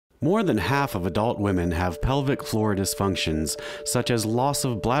More than half of adult women have pelvic floor dysfunctions, such as loss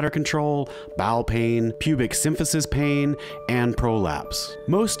of bladder control, bowel pain, pubic symphysis pain, and prolapse.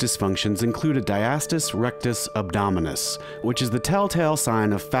 Most dysfunctions include a diastasis rectus abdominis, which is the telltale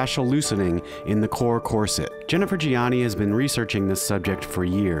sign of fascial loosening in the core corset. Jennifer Gianni has been researching this subject for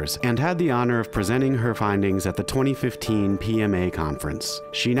years and had the honor of presenting her findings at the 2015 PMA conference.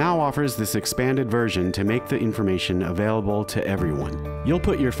 She now offers this expanded version to make the information available to everyone. You'll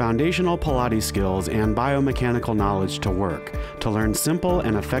put your foundational Pilates skills and biomechanical knowledge to work to learn simple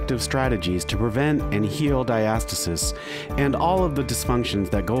and effective strategies to prevent and heal diastasis and all of the dysfunctions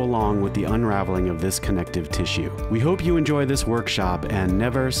that go along with the unraveling of this connective tissue. We hope you enjoy this workshop and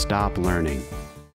never stop learning.